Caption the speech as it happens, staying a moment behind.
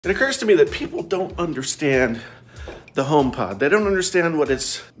It occurs to me that people don't understand the HomePod. They don't understand what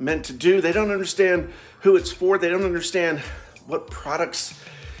it's meant to do. They don't understand who it's for. They don't understand what products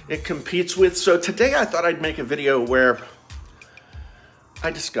it competes with. So today I thought I'd make a video where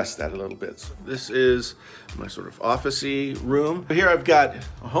I discuss that a little bit. So this is my sort of office-y room. Here I've got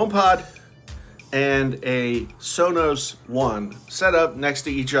a HomePod and a Sonos One set up next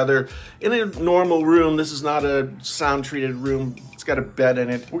to each other in a normal room. This is not a sound-treated room. It's got a bed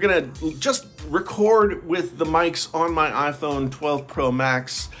in it. We're gonna just record with the mics on my iPhone 12 Pro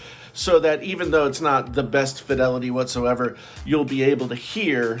Max so that even though it's not the best fidelity whatsoever, you'll be able to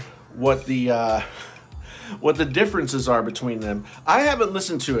hear what the differences are between them. I haven't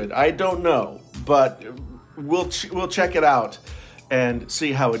listened to it. I don't know, but we'll check it out and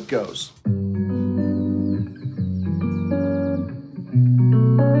see how it goes.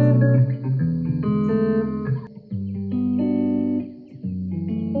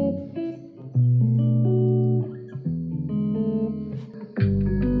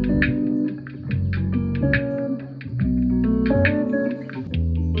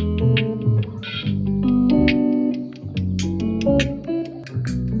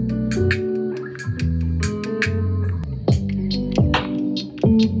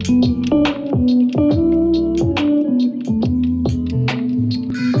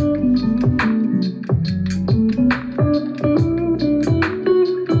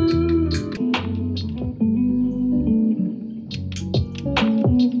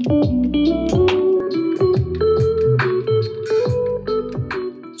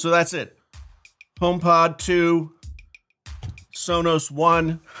 So that's it. HomePod 2, Sonos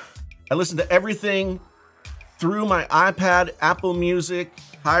One. I listen to everything through my iPad, Apple Music,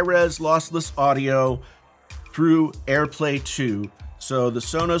 high-res lossless audio through AirPlay 2. So the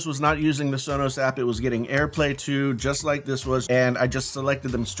Sonos was not using the Sonos app, it was getting AirPlay 2 just like this was, and I just selected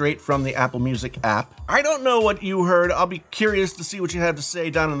them straight from the Apple Music app. I don't know what you heard. I'll be curious to see what you have to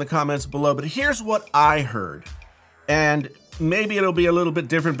say down in the comments below, but here's what I heard. And maybe it'll be a little bit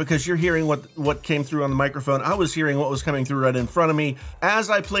different because you're hearing what came through on the microphone. I was hearing what was coming through right in front of me. As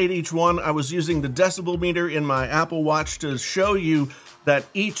I played each one, I was using the decibel meter in my Apple Watch to show you that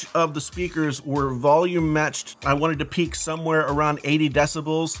each of the speakers were volume matched. I wanted to peak somewhere around 80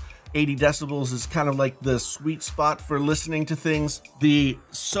 decibels. 80 decibels is kind of like the sweet spot for listening to things. The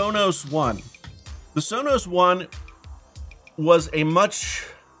Sonos One. The Sonos One was a much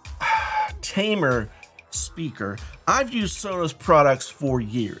tamer speaker. I've used Sonos products for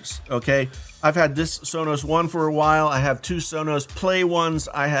years, okay? I've had this Sonos One for a while. I have two Sonos Play ones.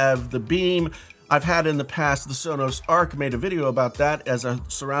 I have the Beam. I've had in the past the Sonos Arc, made a video about that as a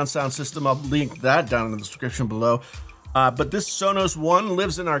surround sound system. I'll link that down in the description below. But this Sonos One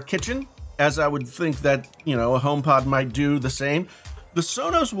lives in our kitchen, as I would think that, you know, a HomePod might do the same. The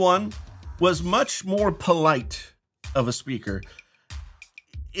Sonos One was much more polite of a speaker.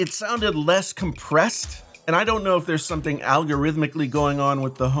 It sounded less compressed, and I don't know if there's something algorithmically going on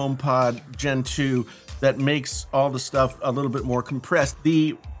with the HomePod Gen 2 that makes all the stuff a little bit more compressed.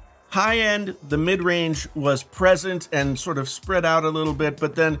 The high end, the mid-range was present and sort of spread out a little bit,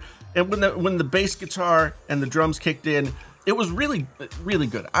 but then when the bass guitar and the drums kicked in, it was really, really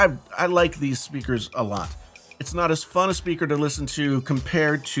good. I like these speakers a lot. It's not as fun a speaker to listen to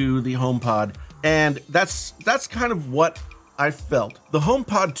compared to the HomePod, and that's kind of what I felt. The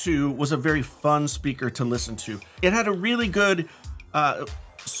HomePod 2 was a very fun speaker to listen to. It had a really good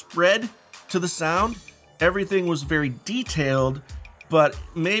spread to the sound. Everything was very detailed, but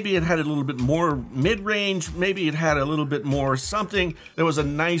maybe it had a little bit more mid-range, maybe it had a little bit more something. There was a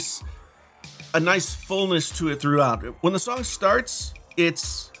nice fullness to it throughout. When the song starts,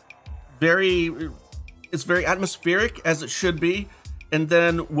 it's very atmospheric, as it should be. And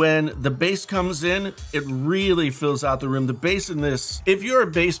then when the bass comes in, it really fills out the room. The bass in this, if you're a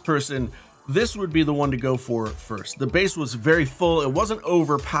bass person, this would be the one to go for first. The bass was very full. It wasn't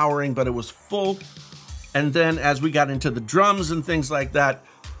overpowering, but it was full. And then as we got into the drums and things like that,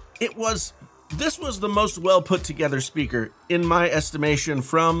 this was the most well put together speaker, in my estimation,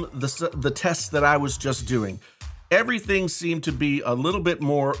 from the tests that I was just doing. Everything seemed to be a little bit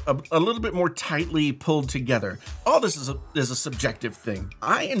more tightly pulled together. All this is a subjective thing.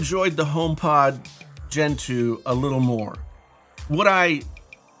 I enjoyed the HomePod Gen 2 a little more. Would I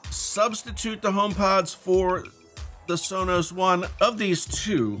substitute the HomePods for the Sonos One? Of these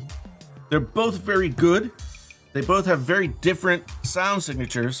two, they're both very good. They both have very different sound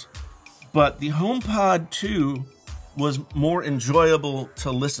signatures, but the HomePod 2 was more enjoyable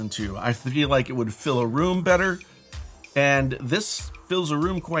to listen to. I feel like it would fill a room better. And this fills a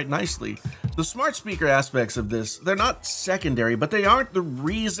room quite nicely. The smart speaker aspects of this, they're not secondary, but they aren't the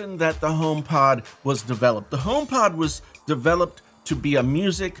reason that the HomePod was developed. The HomePod was developed to be a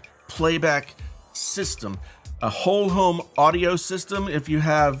music playback system, a whole home audio system. If you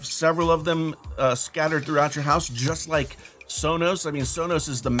have several of them scattered throughout your house, just like Sonos. I mean, Sonos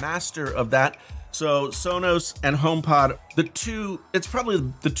is the master of that. So Sonos and HomePod, it's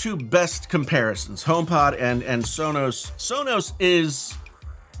probably the two best comparisons, HomePod and Sonos. Sonos is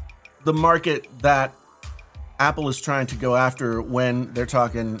the market that Apple is trying to go after when they're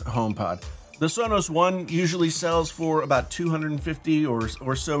talking HomePod. The Sonos One usually sells for about $250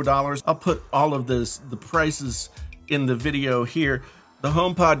 or so dollars. I'll put all of the prices in the video here. The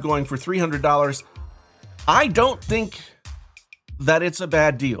HomePod going for $300. I don't think that it's a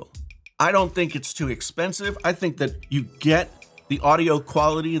bad deal. I don't think it's too expensive. I think that you get the audio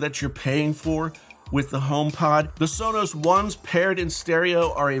quality that you're paying for with the HomePod. The Sonos Ones paired in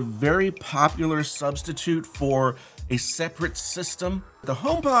stereo are a very popular substitute for a separate system. The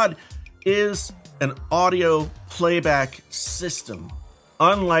HomePod is an audio playback system.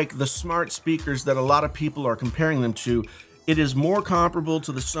 Unlike the smart speakers that a lot of people are comparing them to, it is more comparable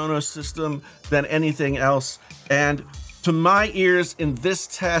to the Sonos system than anything else. And to my ears in this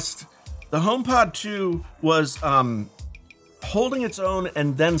test, the HomePod 2 was holding its own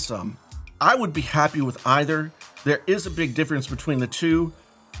and then some. I would be happy with either. There is a big difference between the two,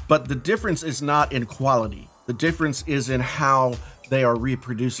 but the difference is not in quality. The difference is in how they are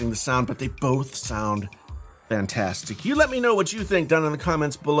reproducing the sound, but they both sound fantastic. You let me know what you think down in the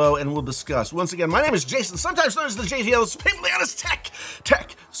comments below and we'll discuss. Once again, my name is Jason, sometimes known as the JTL. This is Painfully Honest Tech.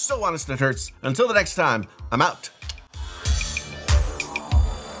 Tech, so honest it hurts. Until the next time, I'm out.